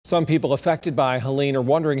Some people affected by Helene are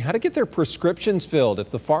wondering how to get their prescriptions filled if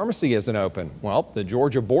the pharmacy isn't open. Well, the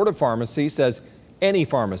Georgia Board of Pharmacy says any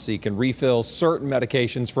pharmacy can refill certain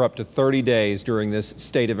medications for up to 30 days during this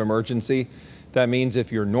state of emergency. That means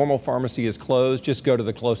if your normal pharmacy is closed, just go to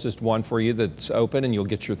the closest one for you that's open and you'll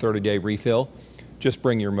get your 30-day refill. Just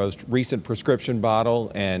bring your most recent prescription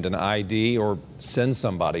bottle and an ID or send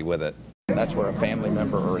somebody with it. That's where a family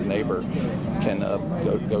member or a neighbor can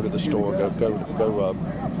go to the store,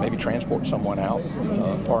 maybe transport someone out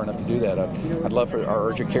far enough to do that. I'd love for our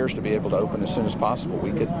urgent cares to be able to open as soon as possible.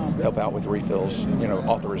 We could help out with refills,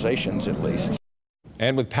 authorizations at least.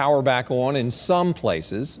 And with power back on in some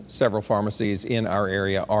places, several pharmacies in our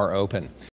area are open.